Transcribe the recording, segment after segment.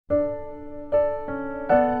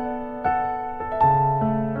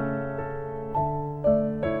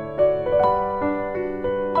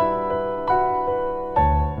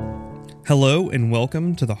Hello and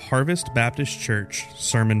welcome to the Harvest Baptist Church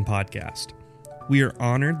Sermon Podcast. We are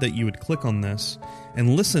honored that you would click on this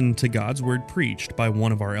and listen to God's Word preached by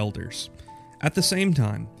one of our elders. At the same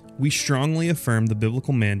time, we strongly affirm the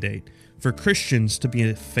biblical mandate for Christians to be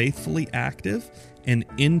a faithfully active and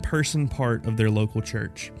in-person part of their local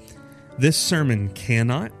church. This sermon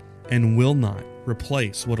cannot and will not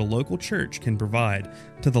replace what a local church can provide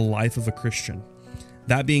to the life of a Christian.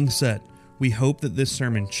 That being said, we hope that this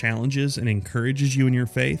sermon challenges and encourages you in your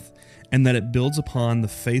faith, and that it builds upon the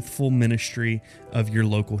faithful ministry of your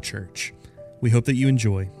local church. We hope that you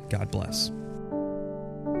enjoy. God bless.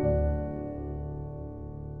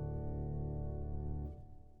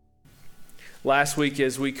 Last week,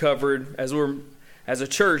 as we covered, as a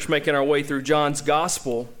church making our way through John's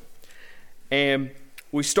Gospel, and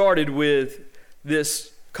we started with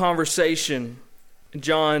this conversation.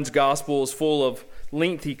 John's Gospel is full of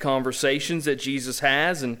lengthy conversations that Jesus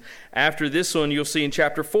has, and after this one, you'll see in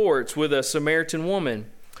chapter 4, it's with a Samaritan woman.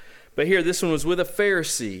 But here, this one was with a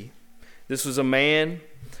Pharisee. This was a man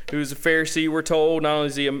who was a Pharisee, we're told. Not only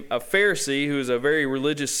is he a Pharisee, who is a very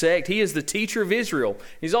religious sect, he is the teacher of Israel.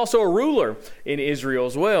 He's also a ruler in Israel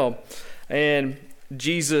as well. And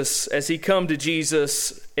Jesus, as he come to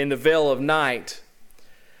Jesus in the veil of night,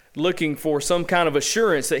 looking for some kind of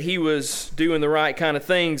assurance that he was doing the right kind of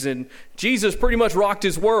things, and Jesus pretty much rocked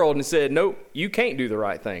his world and said, nope, you can't do the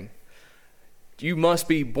right thing. You must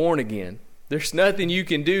be born again. There's nothing you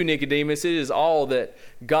can do, Nicodemus. It is all that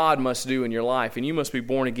God must do in your life, and you must be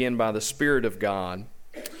born again by the Spirit of God.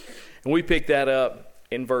 And we picked that up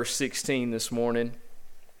in verse 16 this morning.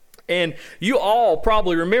 And you all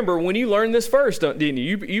probably remember when you learned this verse, didn't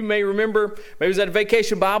you? You may remember, maybe it was at a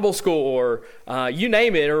vacation Bible school, or you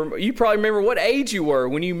name it, or you probably remember what age you were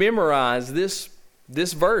when you memorized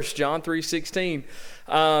this verse, John 3:16.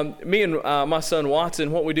 Me and my son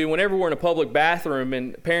Watson, what we do whenever we're in a public bathroom,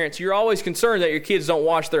 and parents, you're always concerned that your kids don't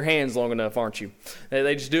wash their hands long enough, aren't you?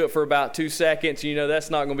 They just do it for about 2 seconds. You know that's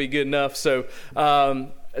not going to be good enough.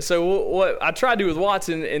 So what I try to do with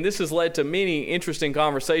Watson, and this has led to many interesting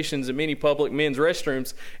conversations in many public men's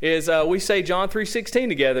restrooms, is we say John 3:16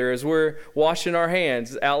 together as we're washing our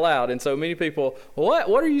hands out loud. And so many people, what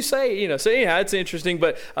are you saying? You know, so anyhow, it's interesting.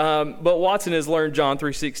 But Watson has learned John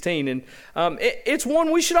 3:16, and it's one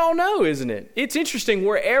we should all know, isn't it? It's interesting,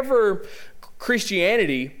 wherever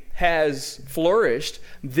Christianity has flourished,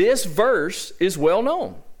 this verse is well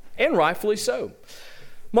known, and rightfully so.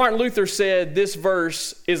 Martin Luther said this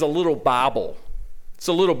verse is a little Bible. It's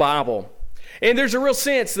a little Bible. And there's a real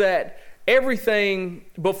sense that everything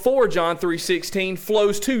before John 3:16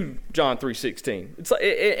 flows to John 3:16.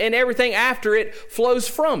 And everything after it flows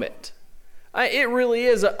from it. It really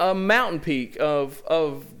is a mountain peak of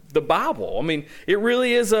the Bible. I mean, it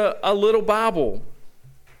really is a little Bible.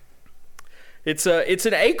 It's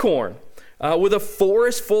an acorn with a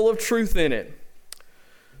forest full of truth in it.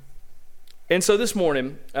 And so this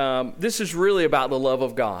morning, this is really about the love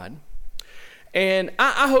of God. And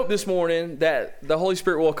I hope this morning that the Holy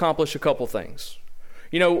Spirit will accomplish a couple things.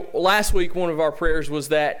 You know, last week, one of our prayers was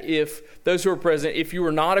that if those who are present, if you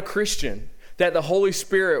are not a Christian, that the Holy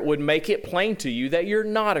Spirit would make it plain to you that you're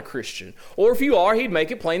not a Christian. Or if you are, He'd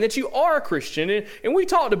make it plain that you are a Christian. And we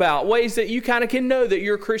talked about ways that you kind of can know that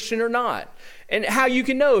you're a Christian or not. And how you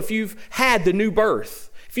can know if you've had the new birth,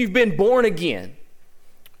 if you've been born again.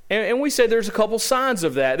 And we said there's a couple signs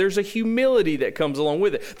of that. There's a humility that comes along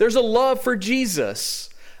with it. There's a love for Jesus.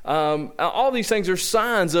 All these things are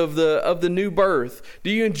signs of the new birth. Do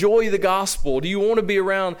you enjoy the gospel? Do you want to be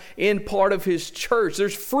around in part of His church?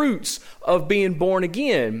 There's fruits of being born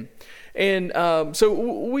again. And so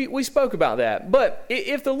we spoke about that. But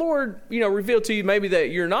if the Lord revealed to you maybe that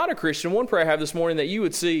you're not a Christian, one prayer I have this morning that you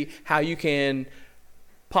would see how you can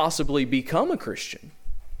possibly become a Christian.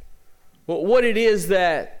 Well, what it is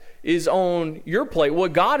that is on your plate,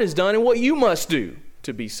 what God has done, and what you must do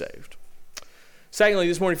to be saved. Secondly,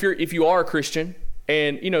 this morning, if you are a Christian,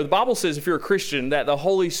 and the Bible says if you're a Christian that the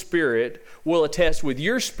Holy Spirit will attest with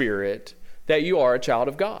your spirit that you are a child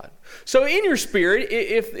of God. So in your spirit,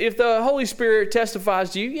 if the Holy Spirit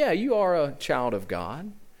testifies to you, yeah, you are a child of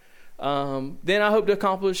God, then I hope to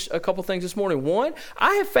accomplish a couple things this morning. One,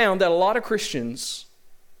 I have found that a lot of Christians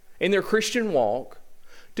in their Christian walk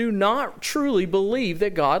do not truly believe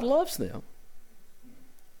that God loves them.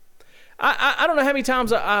 I don't know how many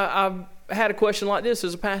times I've had a question like this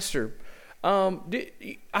as a pastor.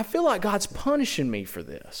 I feel like God's punishing me for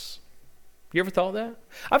this. You ever thought that?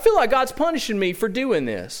 I feel like God's punishing me for doing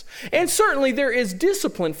this. And certainly there is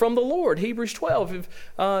discipline from the Lord. Hebrews 12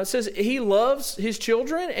 says he loves his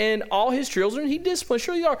children, and all his children he disciplines.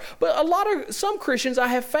 Sure they are. But some Christians I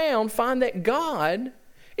have find that God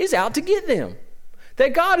is out to get them.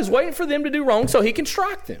 That God is waiting for them to do wrong so he can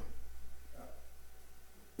strike them.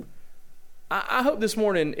 I hope this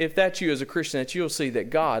morning, if that's you as a Christian, that you'll see that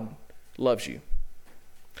God loves you.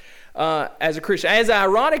 As a Christian, as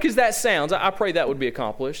ironic as that sounds, I pray that would be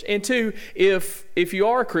accomplished. And two, if you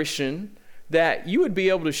are a Christian, that you would be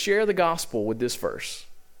able to share the gospel with this verse.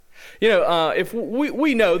 If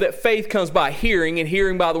we know that faith comes by hearing, and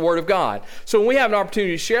hearing by the word of God. So when we have an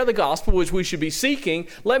opportunity to share the gospel, which we should be seeking,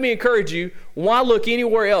 let me encourage you, why look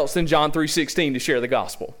anywhere else than John 3:16 to share the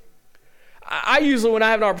gospel? I usually, when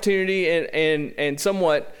I have an opportunity and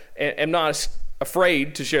somewhat am not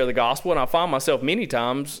afraid to share the gospel, and I find myself many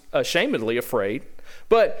times ashamedly afraid,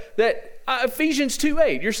 but that Ephesians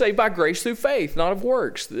 2:8, you're saved by grace through faith, not of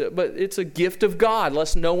works, but it's a gift of God,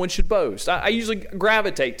 lest no one should boast. I usually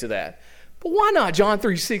gravitate to that. But why not John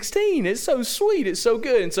 3:16? It's so sweet, it's so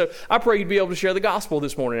good. And so I pray you'd be able to share the gospel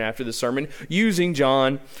this morning after the sermon using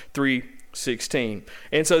John 3:16.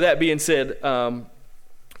 And so that being said,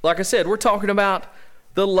 like I said, we're talking about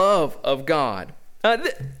the love of God.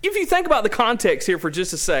 If you think about the context here for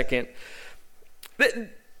just a second,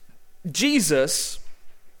 Jesus,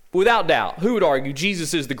 without doubt, who would argue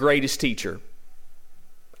Jesus is the greatest teacher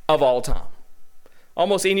of all time?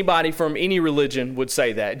 Almost anybody from any religion would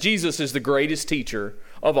say that. Jesus is the greatest teacher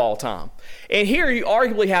of all time. And here you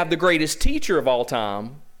arguably have the greatest teacher of all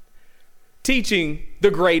time teaching the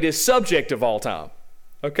greatest subject of all time,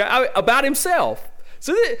 okay, about himself.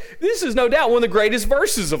 So this is no doubt one of the greatest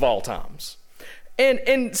verses of all times.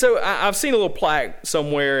 And so I've seen a little plaque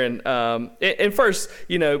somewhere, and first,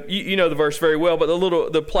 you know the verse very well, but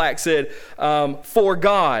the plaque said, "For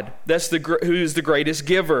God, that's who is the greatest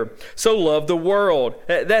giver, so loved the world."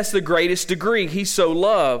 That's the greatest degree. He so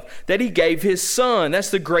loved that he gave his Son. That's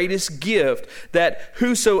the greatest gift. That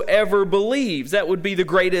whosoever believes, that would be the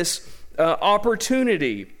greatest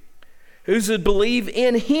opportunity. Who's to believe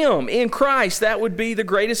in him, in Christ, that would be the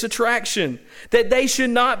greatest attraction. That they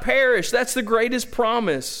should not perish, that's the greatest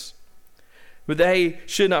promise. But they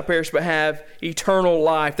should not perish but have eternal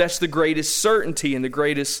life. That's the greatest certainty and the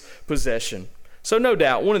greatest possession. So no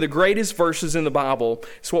doubt, one of the greatest verses in the Bible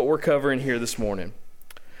is what we're covering here this morning.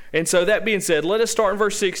 And so that being said, let us start in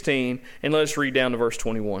verse 16 and let us read down to verse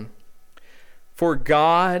 21. For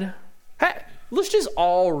God... Let's just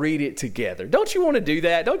all read it together. Don't you want to do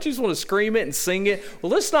that? Don't you just want to scream it and sing it? Well,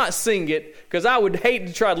 let's not sing it, because I would hate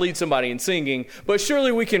to try to lead somebody in singing, but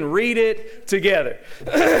surely we can read it together.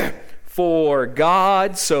 For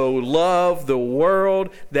God so loved the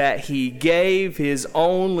world that he gave his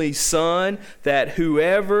only Son, that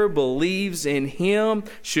whoever believes in him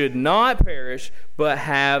should not perish, but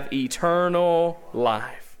have eternal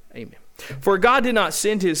life. Amen. For God did not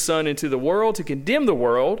send his Son into the world to condemn the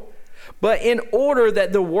world, but in order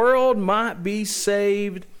that the world might be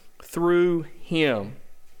saved through him.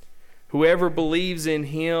 Whoever believes in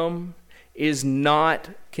him is not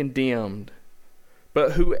condemned,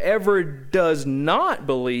 but whoever does not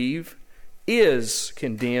believe is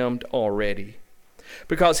condemned already,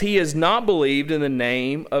 because he has not believed in the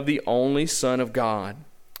name of the only Son of God.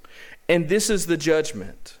 And this is the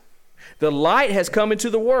judgment. The light has come into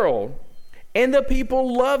the world, and the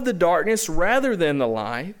people love the darkness rather than the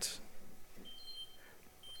light,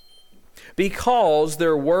 because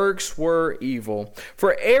their works were evil.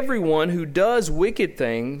 For everyone who does wicked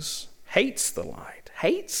things hates the light,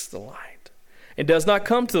 and does not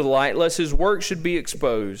come to the light, lest his work should be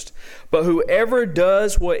exposed. But whoever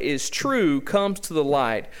does what is true comes to the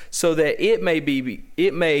light, so that it may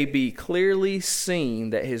be clearly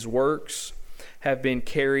seen that his works have been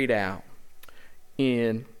carried out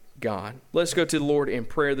in God. Let's go to the Lord in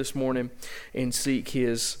prayer this morning and seek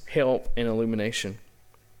his help and illumination.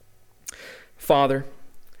 Father,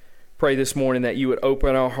 pray this morning that you would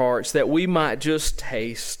open our hearts, that we might just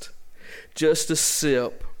taste, just a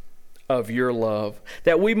sip of your love,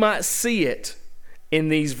 that we might see it in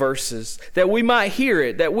these verses, that we might hear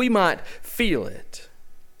it, that we might feel it,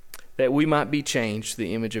 that we might be changed to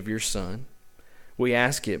the image of your Son. We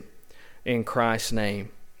ask it in Christ's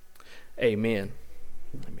name. Amen.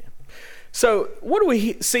 Amen. So what do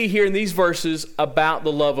we see here in these verses about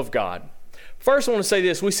the love of God? First, I want to say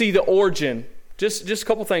this. We see the origin. Just a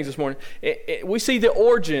couple things this morning. We see the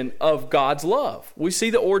origin of God's love. We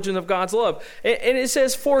see the origin of God's love. And it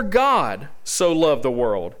says, for God so loved the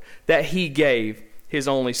world that he gave his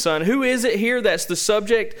only Son. Who is it here that's the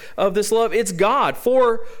subject of this love? It's God.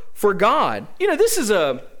 For God. This is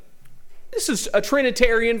a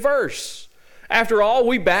Trinitarian verse. After all,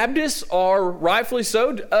 we Baptists are rightfully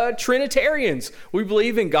so Trinitarians. We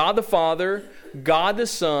believe in God the Father, God the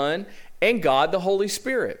Son, and God the Holy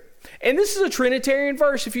Spirit. And this is a Trinitarian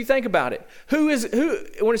verse if you think about it. Who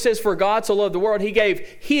when it says, for God so loved the world, he gave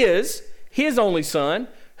his only Son.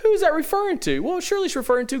 Who is that referring to? Well, surely it's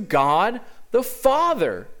referring to God the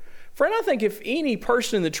Father. Friend, I think if any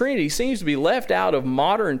person in the Trinity seems to be left out of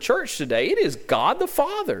modern church today, it is God the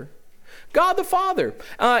Father. God the Father.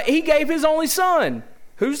 He gave his only Son.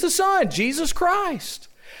 Who's the Son? Jesus Christ.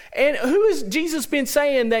 And who has Jesus been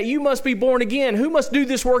saying that you must be born again? Who must do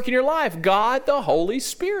this work in your life? God the Holy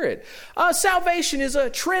Spirit. Salvation is a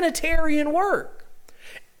Trinitarian work.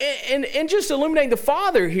 And just illuminating the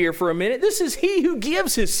Father here for a minute, this is he who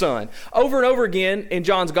gives his Son. Over and over again in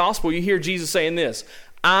John's Gospel, you hear Jesus saying this,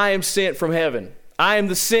 I am sent from heaven. I am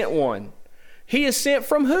the sent one. He is sent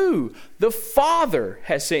from who? The Father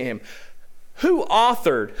has sent him.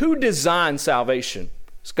 Who designed salvation?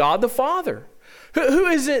 It's God the Father. Who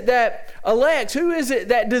is it that elects? Who is it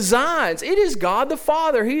that designs? It is God the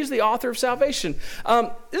Father. He is the author of salvation.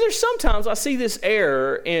 There's sometimes I see this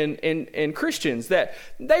error in Christians that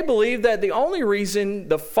they believe that the only reason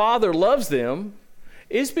the Father loves them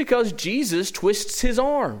is because Jesus twists his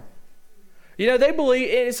arm. They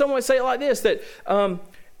believe, and someone would say it like this, that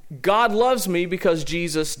God loves me because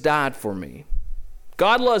Jesus died for me.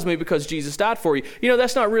 God loves me because Jesus died for you.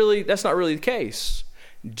 That's not really the case.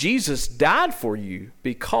 Jesus died for you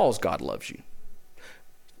because God loves you.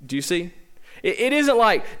 Do you see? It isn't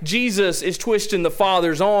like Jesus is twisting the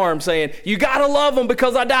Father's arm saying, you got to love him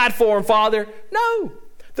because I died for him, Father. No,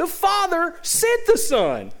 the Father sent the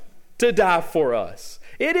Son to die for us.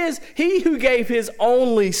 It is he who gave his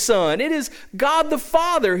only Son. It is God the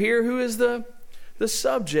Father here who is the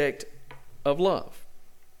subject of love.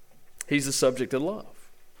 He's the subject of love.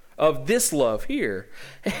 Of this love here.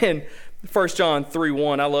 And 1 John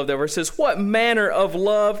 3:1, I love that verse. It says, what manner of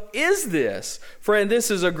love is this? Friend,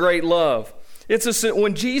 this is a great love.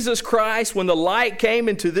 When Jesus Christ, when the light came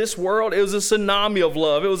into this world, it was a tsunami of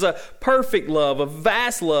love. It was a perfect love, a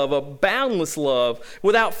vast love, a boundless love,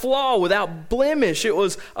 without flaw, without blemish. It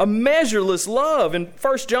was a measureless love. And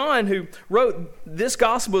 1 John, who wrote this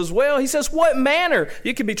gospel as well, he says, what manner?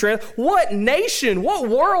 You can be translated, what nation, what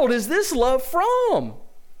world is this love from?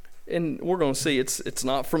 And we're going to see it's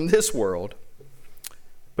not from this world,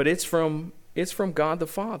 but it's from God the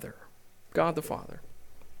Father. God the Father.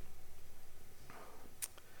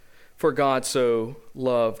 For God so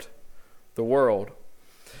loved the world.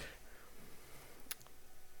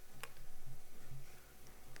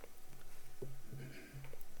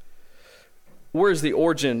 Where's the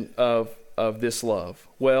origin of this love?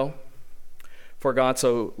 Well, for God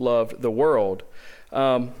so loved the world.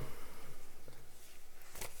 Had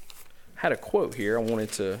a quote here I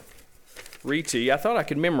wanted to read to you. I thought I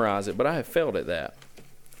could memorize it, but I have failed at that.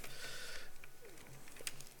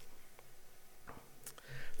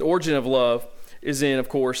 The origin of love is in, of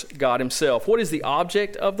course, God himself. What is the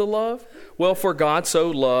object of the love? Well, for God so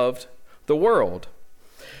loved the world.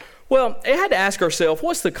 Well, I had to ask ourselves,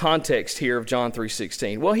 what's the context here of John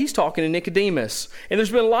 3:16? Well, he's talking to Nicodemus, and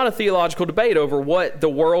there's been a lot of theological debate over what the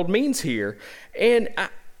world means here. And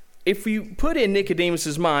if you put in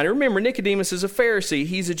Nicodemus's mind, remember Nicodemus is a Pharisee,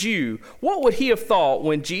 he's a Jew. What would he have thought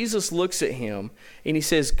when Jesus looks at him and he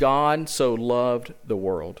says, God so loved the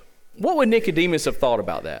world? What would Nicodemus have thought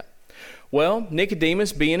about that? Well,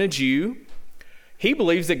 Nicodemus, being a Jew, he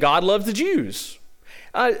believes that God loves the Jews.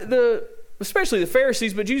 Especially the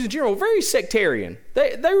Pharisees, but Jews in general, very sectarian.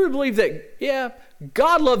 They would believe that,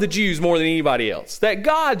 God loved the Jews more than anybody else. That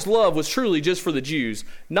God's love was truly just for the Jews,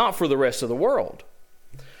 not for the rest of the world.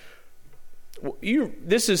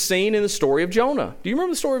 This is seen in the story of Jonah. Do you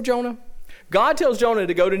remember the story of Jonah? God tells Jonah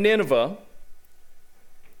to go to Nineveh.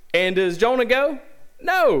 And does Jonah go?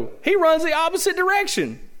 No, he runs the opposite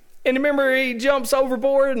direction. And remember, he jumps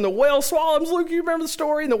overboard and the whale swallows him. Luke, you remember the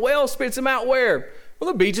story? And the whale spits him out where?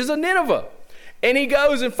 Well, the beaches of Nineveh. And he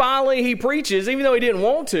goes and finally he preaches, even though he didn't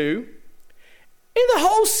want to. And the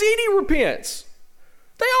whole city repents.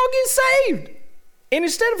 They all get saved. And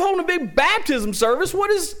instead of holding a big baptism service, what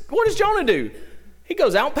does Jonah do? He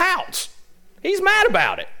goes out and pouts. He's mad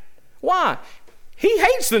about it. Why? He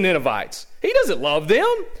hates the Ninevites. He doesn't love them.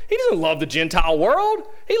 He doesn't love the Gentile world.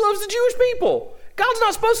 He loves the Jewish people. God's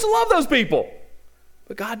not supposed to love those people.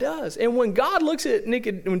 But God does. And when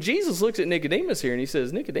Jesus looks at Nicodemus here and he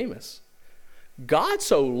says, Nicodemus, God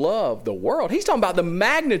so loved the world. He's talking about the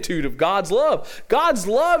magnitude of God's love. God's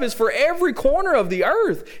love is for every corner of the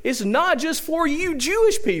earth. It's not just for you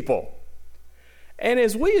Jewish people. And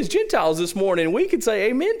as we as Gentiles this morning, we can say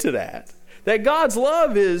amen to that. That God's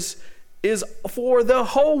love is for the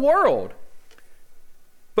whole world.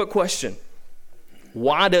 But question,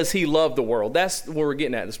 why does he love the world? That's what we're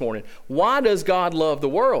getting at this morning. Why does God love the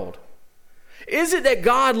world? Is it that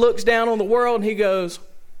God looks down on the world and he goes,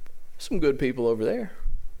 some good people over there.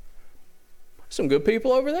 Some good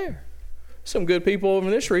people over there. Some good people over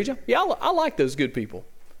in this region. Yeah, I like those good people.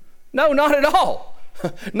 No, not at all.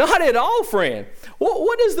 Not at all, friend.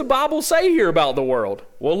 What does the Bible say here about the world?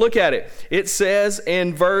 Well, look at it. It says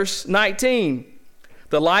in verse 19,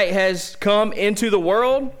 the light has come into the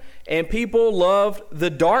world, and people loved the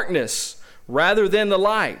darkness rather than the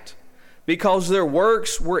light, because their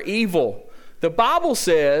works were evil. The Bible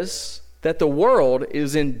says that the world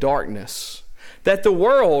is in darkness, that the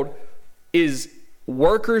world is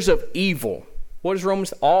workers of evil. What is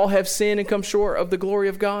Romans? All have sinned and come short of the glory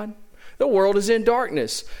of God. The world is in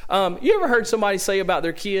darkness. You ever heard somebody say about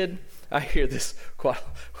their kid? I hear this quite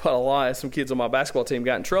a lot. Some kids on my basketball team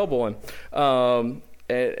got in trouble, and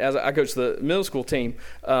as I coach the middle school team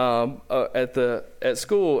at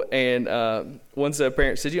school, and one set of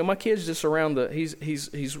parents said, my kid's just around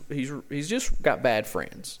he's just got bad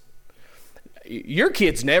friends. Your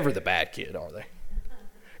kid's never the bad kid, are they?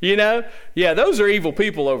 Yeah, those are evil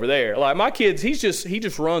people over there. Like my kids, he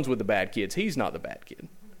just runs with the bad kids. He's not the bad kid.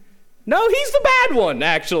 No, he's the bad one,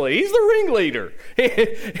 actually. He's the ringleader.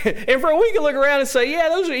 And friend, we can look around and say, yeah,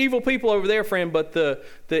 those are evil people over there, friend, but the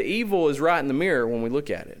evil is right in the mirror when we look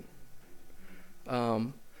at it.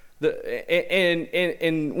 And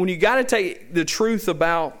when you got to take the truth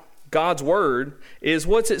about God's word, is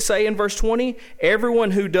what's it say in verse 20? Everyone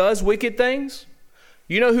who does wicked things.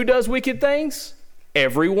 You know who does wicked things?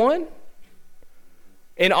 Everyone.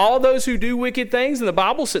 And all those who do wicked things, and the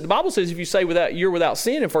Bible says if you say you're without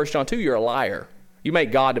sin in 1 John 2, you're a liar. You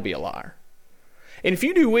make God to be a liar. And if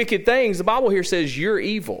you do wicked things, the Bible here says you're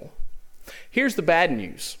evil. Here's the bad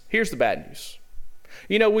news.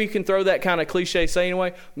 We can throw that kind of cliche saying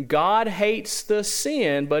away. God hates the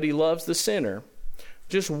sin, but he loves the sinner.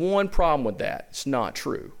 Just one problem with that. It's not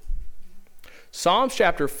true. Psalms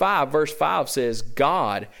chapter 5, verse 5 says,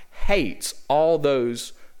 God hates all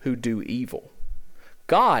those who do evil.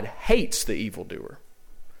 God hates the evildoer.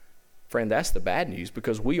 Friend, that's the bad news,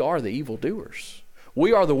 because we are the evildoers.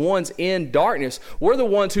 We are the ones in darkness. We're the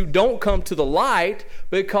ones who don't come to the light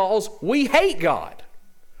because we hate God.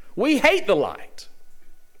 We hate the light.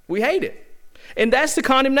 We hate it. And that's the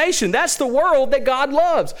condemnation. That's the world that God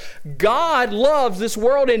loves. God loves this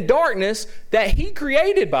world in darkness that he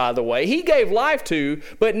created, by the way. He gave life to,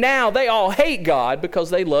 but now they all hate God because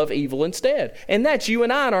they love evil instead. And that's you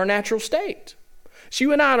and I in our natural state. It's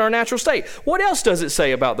you and I in our natural state. What else does it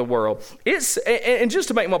say about the world? And just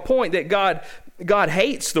to make my point that God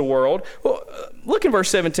hates the world, well, look in verse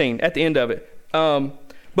 17 at the end of it.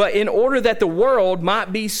 But in order that the world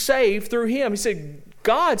might be saved through him. He said,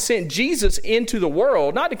 God sent Jesus into the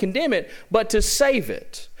world, not to condemn it, but to save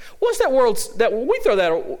it. What's that word? We throw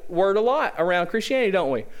that word a lot around Christianity, don't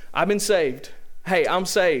we? I've been saved. Hey, I'm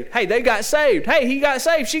saved. Hey, they got saved. Hey, he got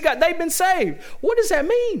saved. They've been saved. What does that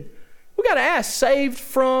mean? We got to ask, saved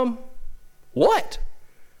from what?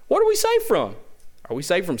 What are we saved from? Are we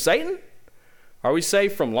saved from Satan? Are we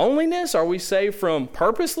saved from loneliness? Are we saved from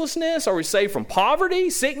purposelessness? Are we saved from poverty,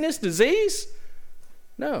 sickness, disease?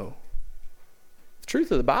 No. The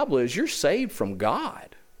truth of the Bible is you're saved from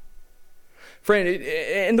God. Friend,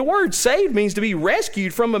 and the word saved means to be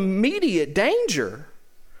rescued from immediate danger.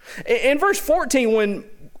 In verse 14, when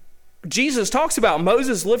Jesus talks about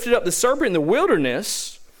Moses lifted up the serpent in the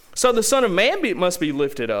wilderness, so the Son of Man must be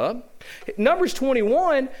lifted up. Numbers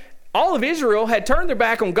 21, all of Israel had turned their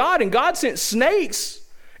back on God, and God sent snakes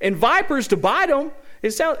and vipers to bite them.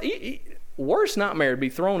 It sounds worst nightmare to be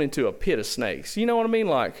thrown into a pit of snakes. You know what I mean?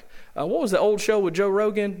 Like, what was the old show with Joe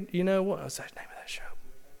Rogan? You know, what was that name of that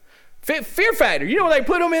show? Fear Factor. You know, they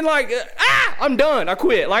put them in like, I'm done. I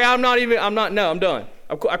quit. Like, I'm done.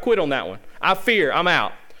 I quit on that one. I fear. I'm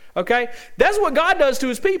out. Okay? That's what God does to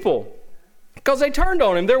his people. Because they turned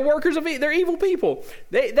on him. They're workers of they're evil people.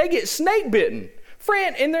 They get snake bitten.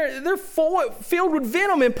 Friend, and they're filled with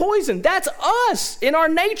venom and poison. That's us. In our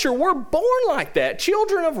nature, we're born like that.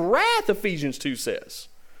 Children of wrath, Ephesians 2 says.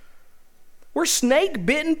 We're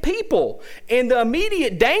snake-bitten people. And the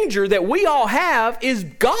immediate danger that we all have is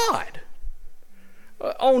God.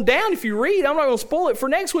 On down, if you read, I'm not going to spoil it for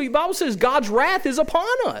next week, the Bible says God's wrath is upon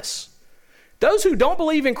us. Those who don't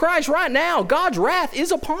believe in Christ right now, God's wrath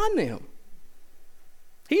is upon them.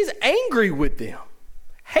 He's angry with them,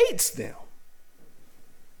 hates them.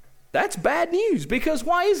 That's bad news. Because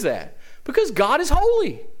why is that? Because God is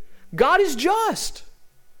holy. God is just.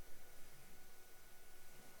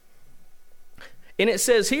 And it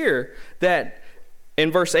says here that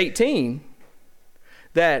in verse 18,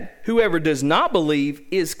 that whoever does not believe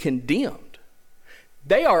is condemned.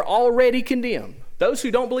 They are already condemned. Those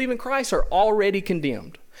who don't believe in Christ are already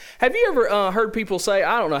condemned. Have you ever heard people say,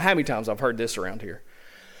 I don't know how many times I've heard this around here,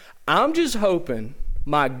 I'm just hoping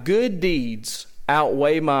my good deeds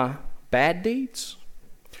outweigh my bad deeds?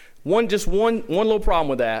 One little problem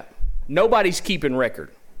with that. Nobody's keeping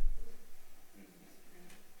record.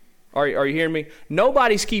 Are you hearing me?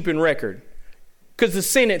 Nobody's keeping record because the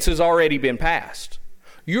sentence has already been passed.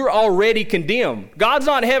 You're already condemned. God's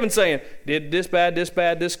not in heaven saying, did this bad,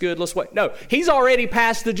 this good, let's wait. No, he's already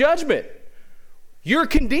passed the judgment. You're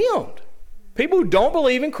condemned. People who don't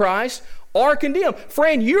believe in Christ are condemned.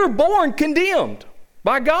 Friend, you're born condemned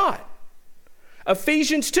by God.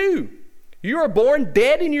 Ephesians 2, you are born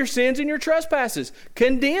dead in your sins and your trespasses,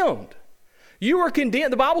 condemned. You were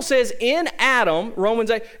condemned. The Bible says in Adam,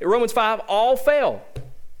 Romans 5, all fell.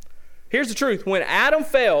 Here's the truth. When Adam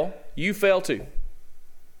fell, you fell too.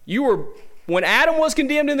 When Adam was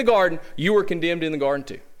condemned in the garden, you were condemned in the garden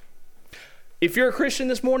too. If you're a Christian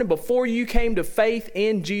this morning, before you came to faith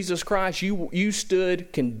in Jesus Christ, you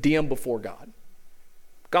stood condemned before God.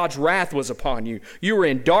 God's wrath was upon you. You were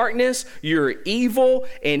in darkness, you're evil,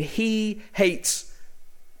 and he hates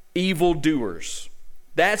evildoers.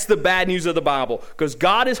 That's the bad news of the Bible, because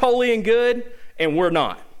God is holy and good, and we're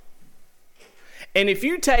not. And if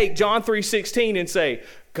you take John 3:16 and say,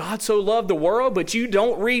 God so loved the world, but you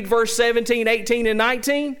don't read verse 17, 18, and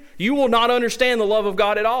 19, you will not understand the love of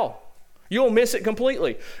God at all. You'll miss it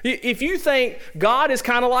completely. If you think God is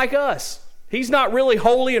kind of like us, he's not really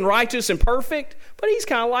holy and righteous and perfect, but he's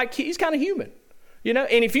kind of human. You know,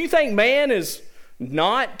 and if you think man is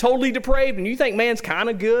not totally depraved and you think man's kind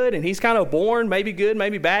of good and he's kind of born, maybe good,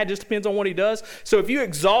 maybe bad, just depends on what he does. So if you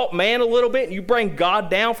exalt man a little bit and you bring God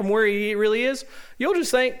down from where he really is, you'll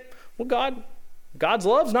just think, well, God's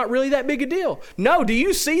love's not really that big a deal. No, do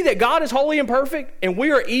you see that God is holy and perfect and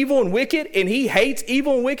we are evil and wicked and he hates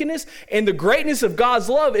evil and wickedness? And the greatness of God's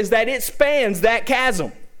love is that it spans that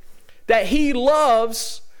chasm. That he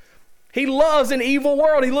loves an evil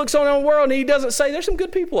world. He looks on a world and he doesn't say there's some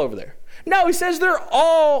good people over there. No, he says they're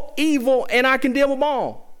all evil and I condemn them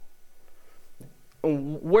all.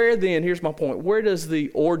 Where then, here's my point, where does the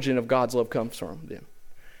origin of God's love come from then?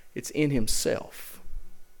 It's in himself.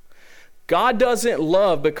 God doesn't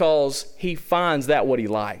love because he finds that what he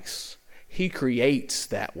likes. He creates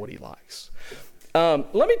that what he likes.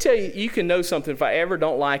 Let me tell you, you can know something. If I ever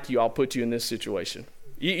don't like you, I'll put you in this situation.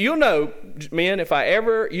 You'll know, men,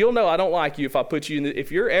 you'll know I don't like you if I put you in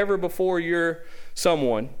if you're ever before you're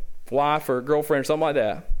someone, wife or girlfriend or something like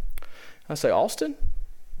that, I say, Austin,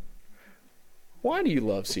 why do you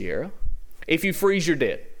love Sierra? If you freeze, you're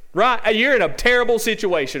dead. Right? You're in a terrible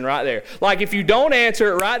situation right there. Like if you don't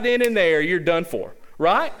answer it right then and there, you're done for.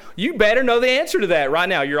 Right? You better know the answer to that right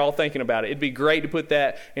now. You're all thinking about it. It'd be great to put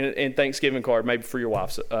that in Thanksgiving card, maybe for your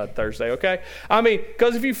wife's Thursday, okay? I mean,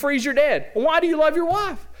 because if you freeze, you're dead. Why do you love your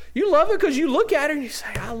wife? You love her because you look at her and you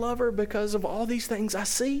say, I love her because of all these things I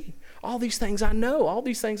see, all these things I know, all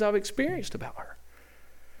these things I've experienced about her.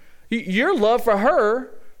 Your love for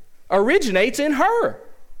her originates in her,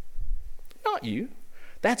 not you.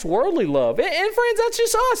 That's worldly love. And friends, that's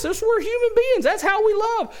just us. We're human beings. That's how we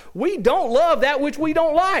love. We don't love that which we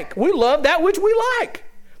don't like. We love that which we like.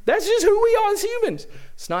 That's just who we are as humans.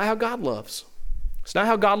 It's not how God loves. It's not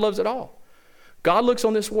how God loves at all. God looks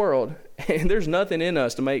on this world, and there's nothing in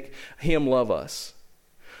us to make him love us.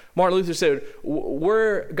 Martin Luther said,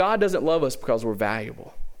 God doesn't love us because we're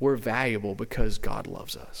valuable. We're valuable because God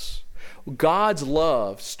loves us. God's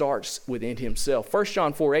love starts within himself. 1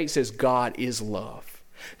 John 4:8 says God is love.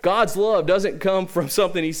 God's love doesn't come from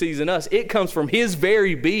something he sees in us. It comes from his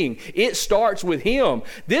very being. It starts with him.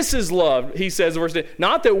 This is love, he says, verse 10,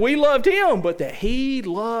 not that we loved him, but that he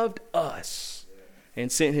loved us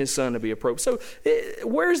and sent his son to be a proof. So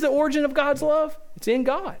where's the origin of God's love? It's in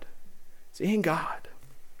God. It's in God.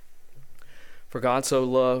 For God so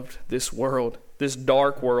loved this world, this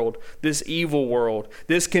dark world, this evil world,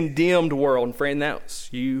 this condemned world. And friend,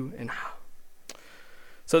 that's you and I.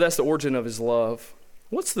 So that's the origin of his love.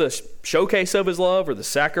 What's the showcase of his love or the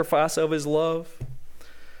sacrifice of his love?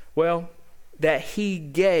 Well, that he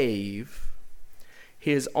gave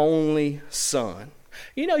his only son.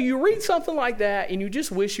 You read something like that and you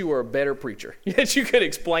just wish you were a better preacher, that you could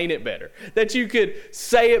explain it better, that you could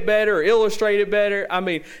say it better or illustrate it better. I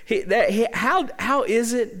mean, how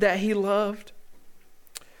is it that he loved?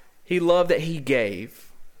 He loved that he gave.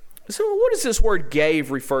 So what does this word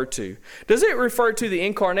gave refer to? Does it refer to the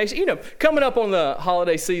incarnation? Coming up on the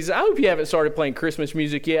holiday season, I hope you haven't started playing Christmas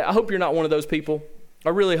music yet. I hope you're not one of those people. I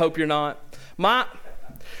really hope you're not.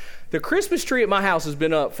 The Christmas tree at my house has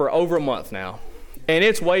been up for over a month now. And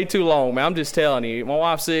it's way too long, man. I'm just telling you. My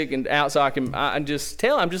wife's sick and out, so I'm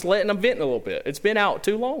just letting them vent a little bit. It's been out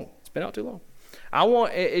too long.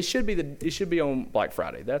 It should be on Black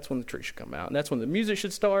Friday. That's when the tree should come out, and that's when the music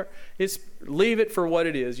should start. Leave it for what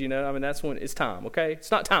it is, that's when it's time. Okay,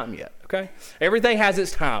 it's not time yet. Okay, everything has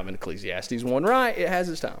its time in Ecclesiastes 1, right? It has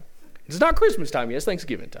its time. It's not Christmas time yet. It's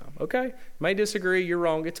Thanksgiving time. Okay, you may disagree. You're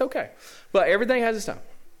wrong. It's okay, but everything has its time.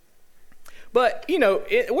 But,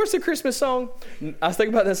 where's the Christmas song? I was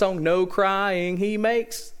thinking about that song, No Crying He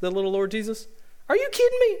Makes, the little Lord Jesus. Are you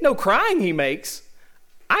kidding me? No crying He makes.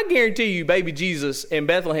 I guarantee you baby Jesus in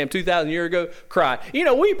Bethlehem 2,000 years ago cried.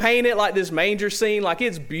 We paint it like this manger scene, like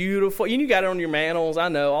it's beautiful. You got it on your mantles. I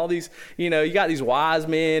know, all these, you got these wise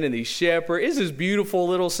men and these shepherds. It's this beautiful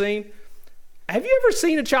little scene. Have you ever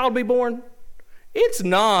seen a child be born? It's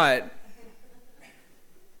not.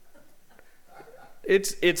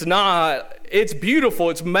 It's not. It's beautiful.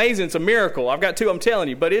 It's amazing. It's a miracle. I've got two, I'm telling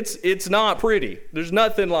you. But it's not pretty. There's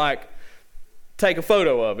nothing like take a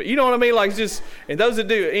photo of it. You know what I mean? Like, it's just, and those that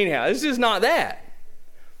do it, anyhow, it's just not that.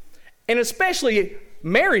 And especially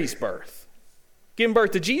Mary's birth, giving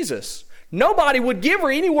birth to Jesus. Nobody would give her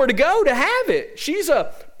anywhere to go to have it. She's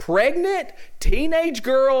a pregnant teenage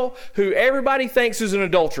girl who everybody thinks is an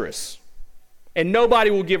adulteress. And nobody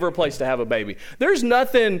will give her a place to have a baby. There's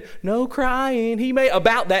nothing, no crying he made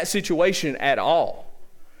about that situation at all.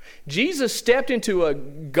 Jesus stepped into a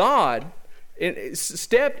God,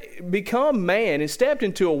 become man, and stepped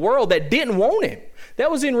into a world that didn't want him, that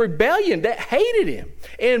was in rebellion, that hated him,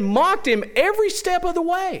 and mocked him every step of the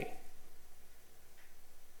way.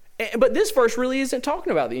 But this verse really isn't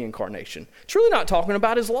talking about the incarnation. It's really not talking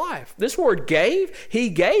about his life. This word gave, he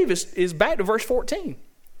gave, is back to verse 14.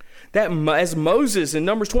 That as Moses in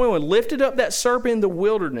Numbers 21 lifted up that serpent in the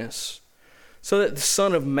wilderness, so that the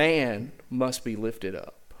Son of Man must be lifted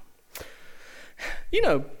up.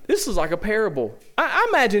 This is like a parable. I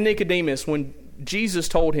imagine Nicodemus, when Jesus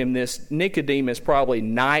told him this, Nicodemus probably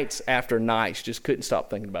nights after nights just couldn't stop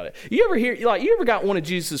thinking about it. You ever got one of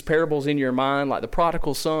Jesus' parables in your mind, like the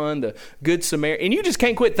prodigal son, the good Samaritan, and you just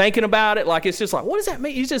can't quit thinking about it? Like, it's just like, what does that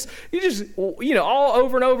mean? You just all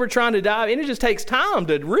over and over trying to dive, and it just takes time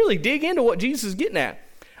to really dig into what Jesus is getting at.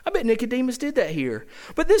 I bet Nicodemus did that here.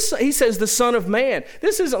 But he says the Son of Man.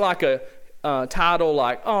 This isn't like a title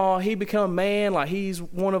like, oh, he become man, like he's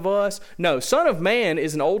one of us. No, Son of Man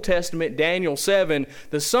is an Old Testament, Daniel 7.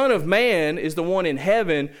 The Son of Man is the one in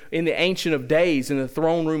heaven, in the Ancient of Days, in the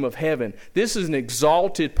throne room of heaven. This is an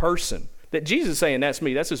exalted person. That Jesus is saying, that's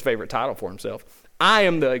me. That's his favorite title for himself. I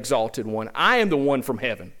am the exalted one. I am the one from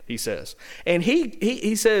heaven, he says. And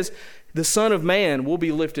he says, the Son of Man will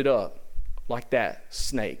be lifted up like that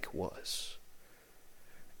snake was.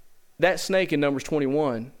 That snake in Numbers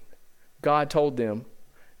 21, God told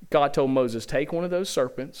Moses, take one of those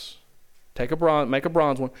serpents, make a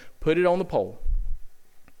bronze one, put it on the pole.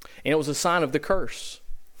 And it was a sign of the curse.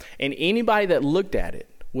 And anybody that looked at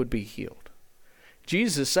it would be healed.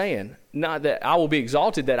 Jesus is saying, not that I will be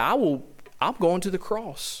exalted, that I'm going to the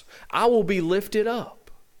cross. I will be lifted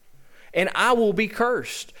up. And I will be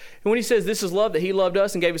cursed. And when he says this is love, that he loved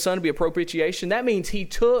us and gave his son to be a propitiation, that means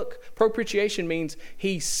propitiation means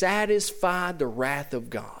he satisfied the wrath of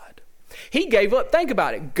God. He gave up. Think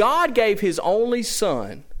about it. God gave his only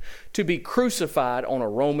son to be crucified on a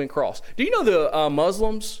Roman cross. Do you know the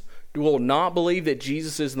Muslims will not believe that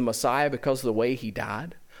Jesus is the Messiah because of the way he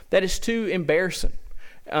died? That is too embarrassing.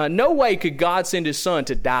 No way could God send his son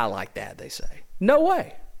to die like that, they say. No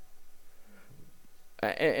way.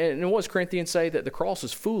 And what does Corinthians say? That the cross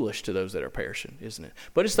is foolish to those that are perishing, isn't it?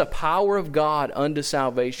 But it's the power of God unto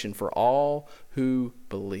salvation for all who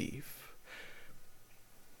believe.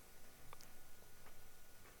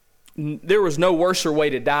 There was no worser way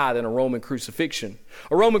to die than a Roman crucifixion.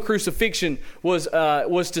 A Roman crucifixion was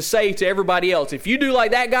to say to everybody else, if you do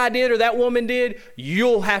like that guy did or that woman did,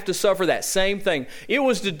 you'll have to suffer that same thing. It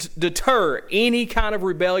was to deter any kind of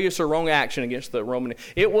rebellious or wrong action against the Roman.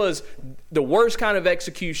 It was the worst kind of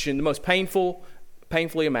execution, the most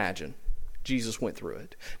painfully imagined. Jesus went through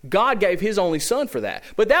it. God gave his only son for that.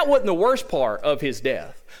 But that wasn't the worst part of his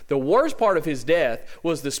death. The worst part of his death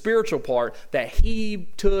was the spiritual part, that he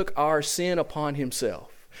took our sin upon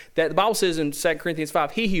himself. That the Bible says in 2 Corinthians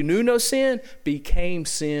 5, he who knew no sin became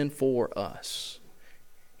sin for us.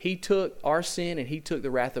 He took our sin and he took the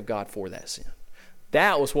wrath of God for that sin.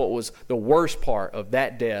 That was what was the worst part of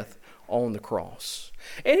that death on the cross.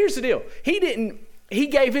 And here's the deal. He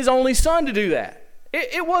gave his only son to do that.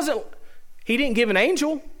 It wasn't, he didn't give an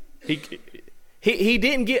angel. He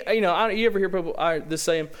didn't get, you ever hear people this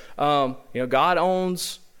saying, God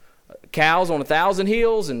owns cows on 1,000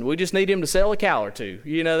 hills and we just need him to sell a cow or two.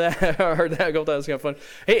 You know that? I heard that a couple times. It's kind of fun.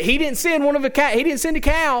 He didn't send he didn't send a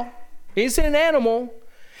cow. He didn't send an animal.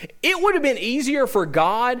 It would have been easier for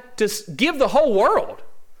God to give the whole world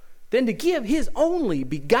than to give his only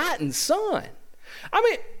begotten son. I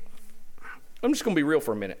mean, I'm just going to be real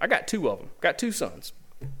for a minute. I got two of them. Got two sons.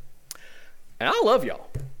 And I love y'all.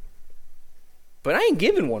 But I ain't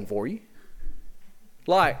giving one for you.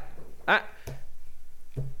 Like, I'll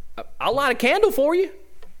light a candle for you.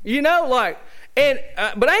 But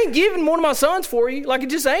I ain't giving one of my sons for you. Like, it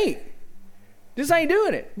just ain't. Just ain't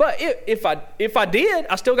doing it. But if I did,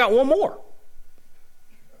 I still got one more.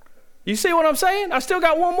 You see what I'm saying? I still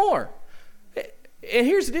got one more. And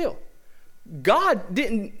here's the deal. God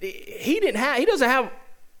he doesn't have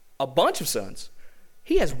a bunch of sons.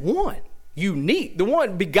 He has one. Unique. The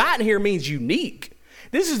one begotten here means unique.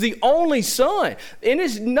 This is the only son. And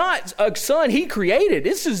it's not a son he created.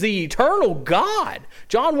 This is the eternal God.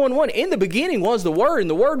 John 1:1, in the beginning was the Word, and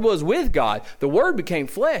the Word was with God. The Word became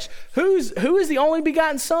flesh. Who is the only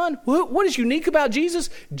begotten son? What is unique about Jesus?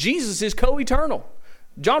 Jesus is co-eternal.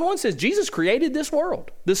 John 1 says Jesus created this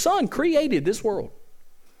world. The Son created this world.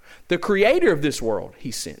 The creator of this world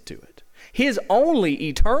he sent to it. His only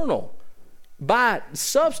eternal, by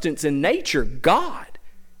substance and nature, God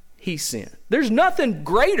he sent. There's nothing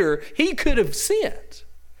greater he could have sent.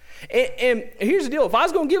 And here's the deal. If I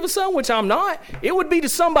was going to give a son, which I'm not, it would be to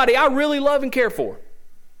somebody I really love and care for.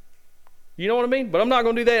 You know what I mean? But I'm not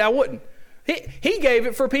going to do that. I wouldn't. He gave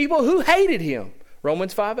it for people who hated him.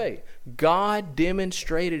 Romans 5:8. God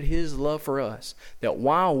demonstrated his love for us, that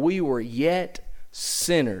while we were yet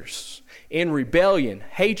sinners, in rebellion,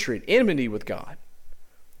 hatred, enmity with God,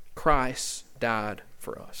 Christ died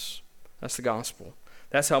for us. That's the gospel.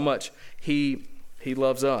 That's how much he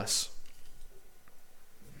loves us.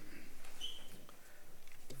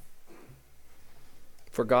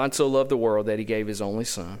 For God so loved the world that he gave his only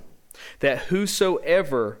Son, that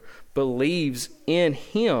whosoever believes in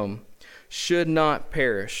him should not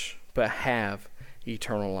perish, but have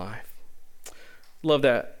eternal life. Love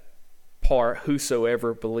that part,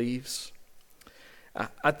 whosoever believes.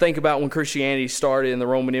 I think about when Christianity started in the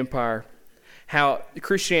Roman Empire, how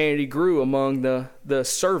Christianity grew among the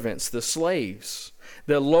servants, the slaves,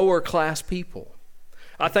 the lower class people.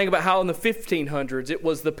 I think about how in the 1500s it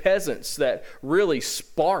was the peasants that really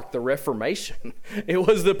sparked the Reformation. It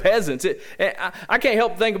was the peasants. I can't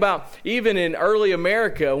help think about even in early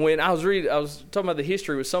America when I was talking about the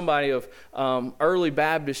history with somebody of early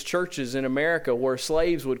Baptist churches in America where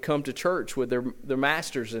slaves would come to church with their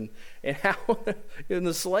masters and how and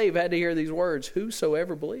the slave had to hear these words,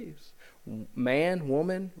 whosoever believes. Man,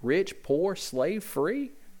 woman, rich, poor, slave,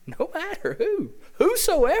 free, no matter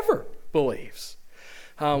whosoever believes.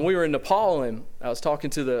 We were in Nepal, and I was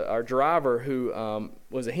talking to our driver who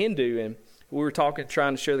was a Hindu, and we were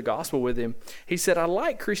trying to share the gospel with him. He said, I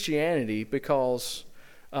like Christianity because,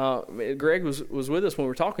 Greg was with us when we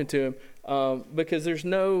were talking to him, because there's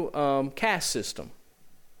no caste system.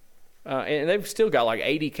 And they've still got like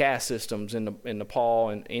 80 caste systems in Nepal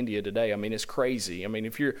and India today. I mean, it's crazy. I mean,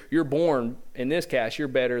 if you're born in this caste, you're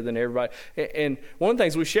better than everybody. And one of the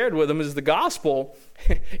things we shared with them is the gospel.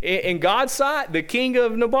 In God's sight, the king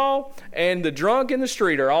of Nepal and the drunk in the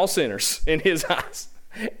street are all sinners in his eyes.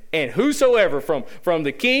 And whosoever, from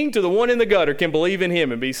the king to the one in the gutter, can believe in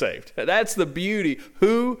him and be saved. That's the beauty.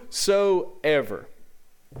 Whosoever.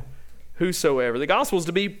 Whosoever. The gospel is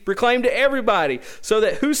to be proclaimed to everybody so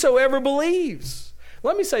that whosoever believes.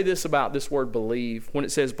 Let me say this about this word believe. When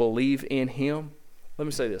it says believe in him, let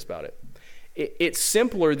me say this about it. It's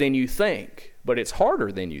simpler than you think, but it's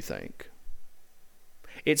harder than you think.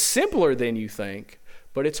 It's simpler than you think,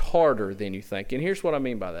 but it's harder than you think. And here's what I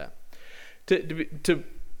mean by that. To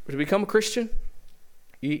become a Christian,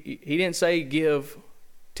 he didn't say give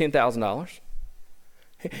 $10,000.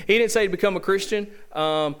 He didn't say to become a Christian,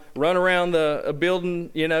 run around a building,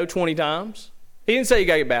 20 times. He didn't say you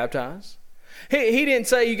got to get baptized. He didn't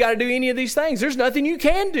say you got to do any of these things. There's nothing you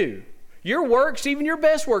can do. Your works, even your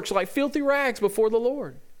best works, are like filthy rags before the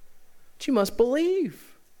Lord. But you must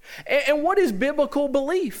believe. And what is biblical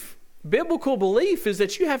belief? Biblical belief is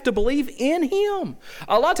that you have to believe in Him.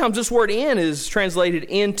 A lot of times this word "in" is translated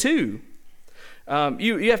 "into."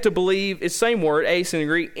 You have to believe, it's the same word, "eis" in the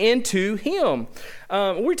Greek, into Him.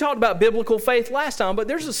 We talked about biblical faith last time, but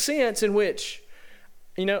there's a sense in which,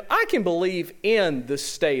 I can believe in the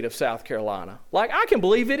state of South Carolina. Like, I can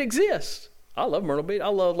believe it exists. I love Myrtle Beach. I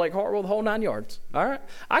love Lake Hartwell, the whole 9 yards. All right?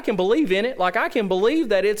 I can believe in it. Like, I can believe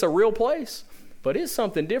that it's a real place. But it's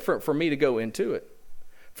something different for me to go into it.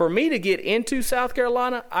 For me to get into South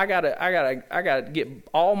Carolina, I gotta get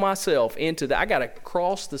all myself into that. I gotta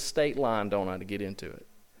cross the state line, don't I, to get into it?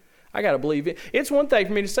 I gotta believe it. It's one thing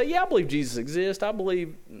for me to say, yeah, I believe Jesus exists. I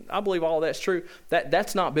believe all that's true.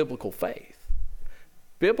 That's not biblical faith.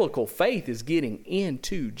 Biblical faith is getting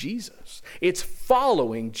into Jesus. It's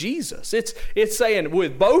following Jesus. It's saying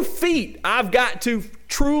with both feet, I've got to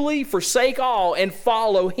truly forsake all and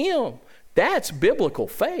follow Him. That's biblical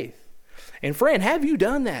faith. And friend, have you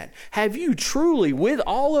done that? Have you truly, with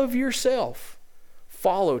all of yourself,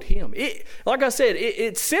 followed Him? Like I said,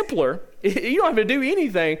 it's simpler. You don't have to do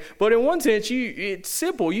anything, but in one sense, it's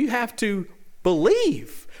simple. You have to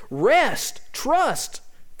believe, rest, trust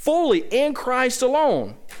fully in Christ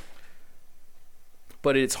alone.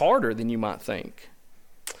 But it's harder than you might think.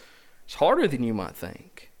 It's harder than you might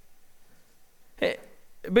think.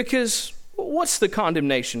 Because what's the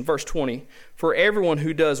condemnation? Verse 20, for everyone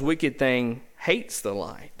who does wicked thing hates the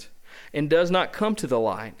light and does not come to the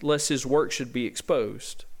light, lest his work should be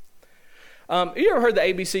exposed. You ever heard the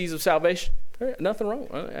ABCs of salvation? Nothing wrong.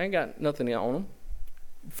 I ain't got nothing on them.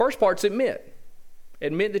 First part's admit.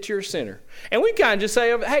 Admit that you're a sinner. And we kind of just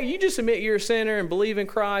say, hey, you just admit you're a sinner and believe in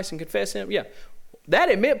Christ and confess Him. Yeah, that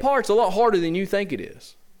admit part's a lot harder than you think it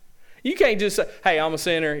is. You can't just say, hey, I'm a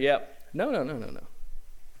sinner. Yep. No.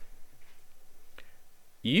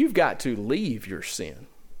 You've got to leave your sin.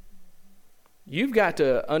 You've got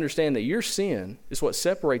to understand that your sin is what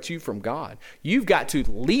separates you from God. You've got to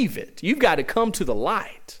leave it. You've got to come to the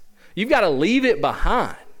light. You've got to leave it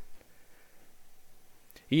behind.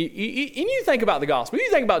 You think about the gospel. You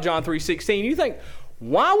think about John 3:16. You think,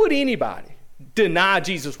 why would anybody deny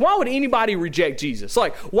Jesus? Why would anybody reject Jesus?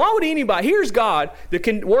 Like, why would anybody? Here's God.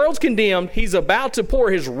 The world's condemned. He's about to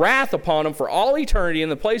pour His wrath upon them for all eternity in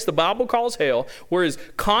the place the Bible calls hell, where His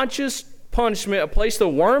conscious punishment, a place the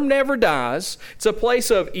worm never dies. It's a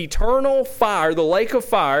place of eternal fire, the lake of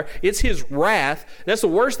fire. It's His wrath. That's the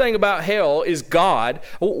worst thing about hell is God.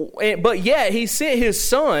 But yet He sent His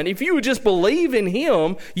Son. If you would just believe in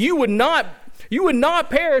Him, you would not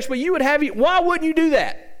perish, but you would have. Why wouldn't you do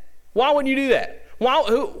that? Why wouldn't you do that?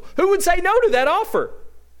 Who would say no to that offer?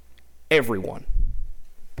 Everyone.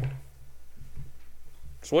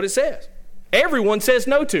 That's what it says. Everyone says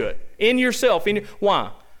no to it. In yourself.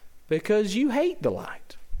 Why? Because you hate the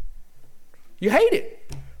light. You hate it.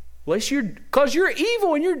 Because you're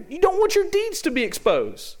evil and you don't want your deeds to be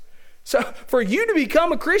exposed. So for you to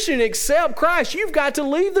become a Christian and accept Christ, you've got to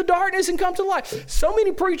leave the darkness and come to light. So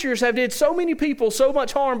many preachers have did so many people so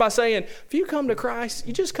much harm by saying, if you come to Christ,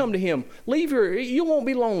 you just come to Him. You won't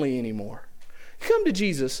be lonely anymore. Come to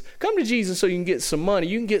Jesus. Come to Jesus so you can get some money.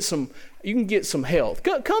 You can get some health.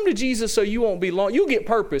 Come to Jesus so you won't be lonely. You'll get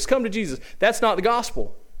purpose. Come to Jesus. That's not the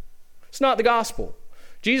gospel. It's not the gospel.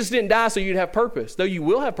 Jesus didn't die so you'd have purpose, though you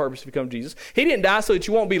will have purpose if you come to Jesus. He didn't die so that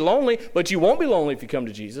you won't be lonely, but you won't be lonely if you come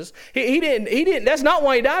to Jesus. He didn't. That's not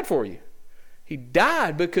why He died for you. He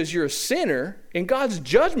died because you're a sinner and God's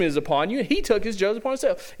judgment is upon you, and He took His judgment upon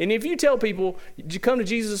Himself. And if you tell people you come to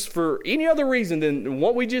Jesus for any other reason than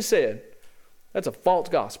what we just said, that's a false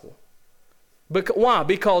gospel. Why?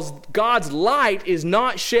 Because God's light is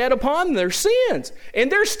not shed upon their sins,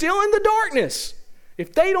 and they're still in the darkness.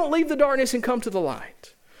 If they don't leave the darkness and come to the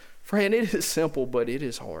light. Friend, it is simple, but it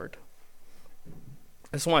is hard.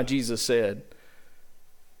 That's why Jesus said,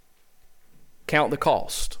 count the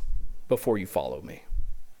cost before you follow me.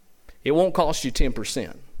 It won't cost you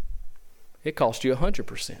 10%. It costs you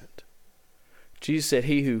 100%. Jesus said,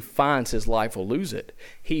 he who finds his life will lose it.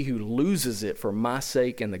 He who loses it for my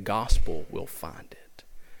sake and the gospel will find it.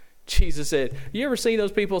 Jesus said, you ever seen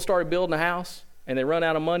those people started building a house and they run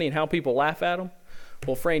out of money and how people laugh at them?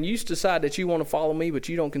 Well, friend, you decide that you want to follow me, but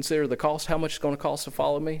you don't consider the cost, how much it's going to cost to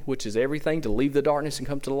follow me, which is everything, to leave the darkness and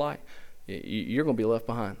come to the light. You're going to be left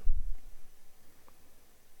behind.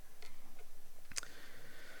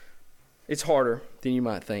 It's harder than you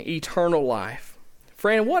might think. Eternal life.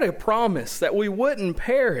 Friend, what a promise that we wouldn't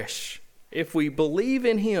perish if we believe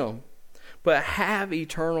in Him, but have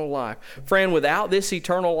eternal life. Friend, without this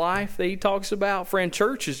eternal life that He talks about, friend,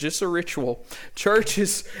 church is just a ritual. Church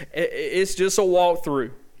it's just a walkthrough.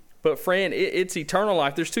 But friend, it's eternal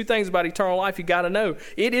life. There's two things about eternal life you got to know.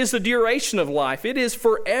 It is the duration of life. It is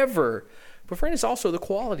forever. But friend, it's also the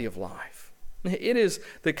quality of life. It is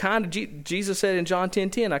the kind of, Jesus said in John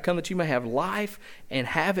 10:10, I come that you may have life and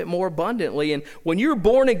have it more abundantly. And when you're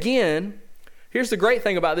born again, here's the great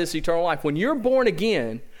thing about this eternal life. When you're born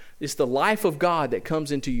again, it's the life of God that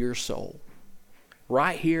comes into your soul.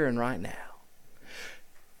 Right here and right now.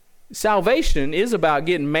 Salvation is about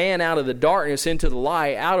getting man out of the darkness into the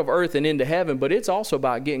light, out of earth and into heaven, but it's also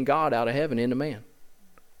about getting God out of heaven into man.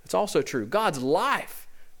 It's also true. God's life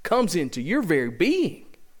comes into your very being.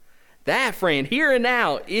 That, friend, here and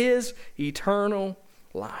now is eternal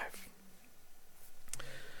life.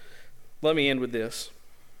 Let me end with this.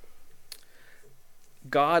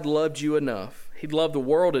 God loved you enough. He loved the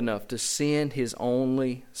world enough to send His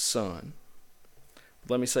only Son.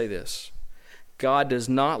 Let me say this. God does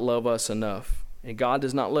not love us enough, and God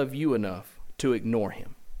does not love you enough to ignore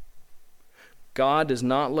Him. God does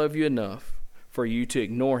not love you enough for you to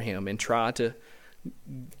ignore Him and try to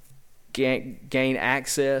gain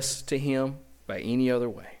access to Him by any other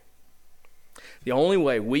way. The only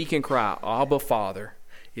way we can cry, Abba, Father,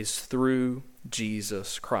 is through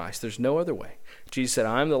Jesus Christ. There's no other way. Jesus said,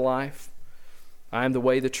 I am the life, I am the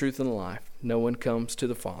way, the truth, and the life. No one comes to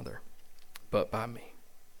the Father but by me.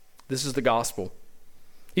 This is the gospel.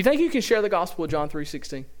 You think you can share the gospel of John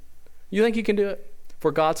 3:16? You think you can do it?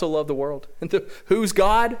 For God so loved the world. And who's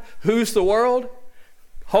God? Who's the world?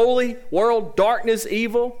 Holy world, darkness,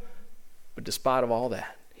 evil. But despite of all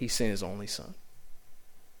that, He sent His only Son.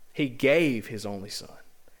 He gave His only Son.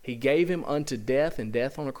 He gave Him unto death, and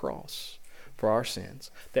death on a cross for our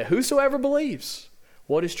sins. That whosoever believes,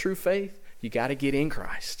 what is true faith? You got to get in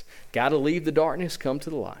Christ. Got to leave the darkness, come to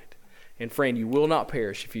the light. And friend, you will not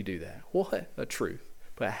perish if you do that. What a truth.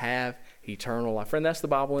 But have eternal life. Friend, that's the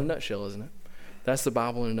Bible in a nutshell, isn't it? That's the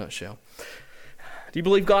Bible in a nutshell. Do you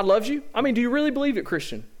believe God loves you? I mean, do you really believe it,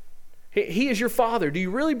 Christian? He is your Father. Do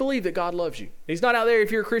you really believe that God loves you? He's not out there,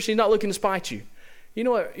 if you're a Christian, He's not looking to spite you. You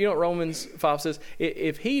know what Romans 5 says?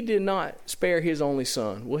 If He did not spare His only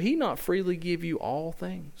Son, will He not freely give you all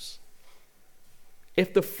things?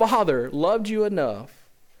 If the Father loved you enough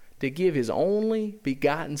to give His only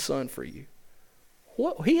begotten Son for you,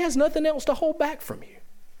 He has nothing else to hold back from you.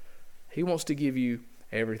 He wants to give you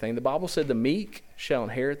everything. The Bible said the meek shall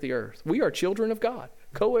inherit the earth. We are children of God,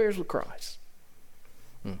 co-heirs with Christ.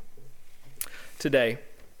 Today,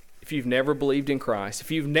 if you've never believed in Christ, if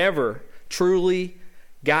you've never truly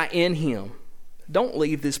got in Him, don't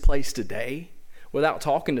leave this place today without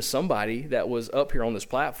talking to somebody that was up here on this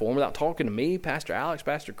platform, without talking to me, Pastor Alex,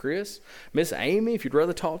 Pastor Chris, Miss Amy. If you'd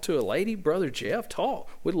rather talk to a lady, Brother Jeff, talk.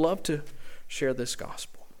 We'd love to share this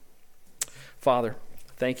gospel. Father,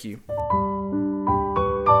 thank you.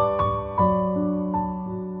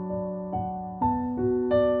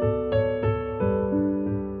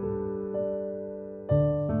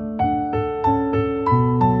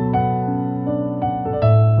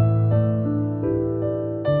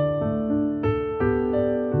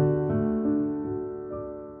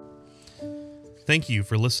 Thank you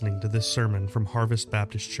for listening to this sermon from Harvest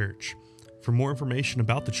Baptist Church. For more information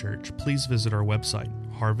about the church, please visit our website,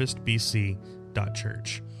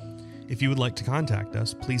 harvestbc.church. If you would like to contact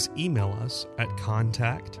us, please email us at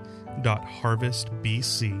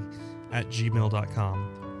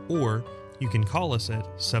contact.harvestbc@gmail.com, or you can call us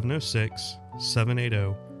at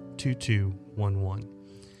 706-780-2211.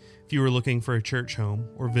 If you are looking for a church home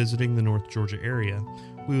or visiting the North Georgia area,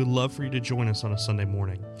 we would love for you to join us on a Sunday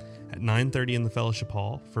morning at 9:30 in the Fellowship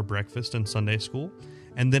Hall for breakfast and Sunday school,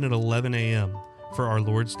 and then at 11 a.m. for our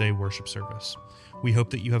Lord's Day worship service. We hope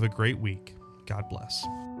that you have a great week. God bless.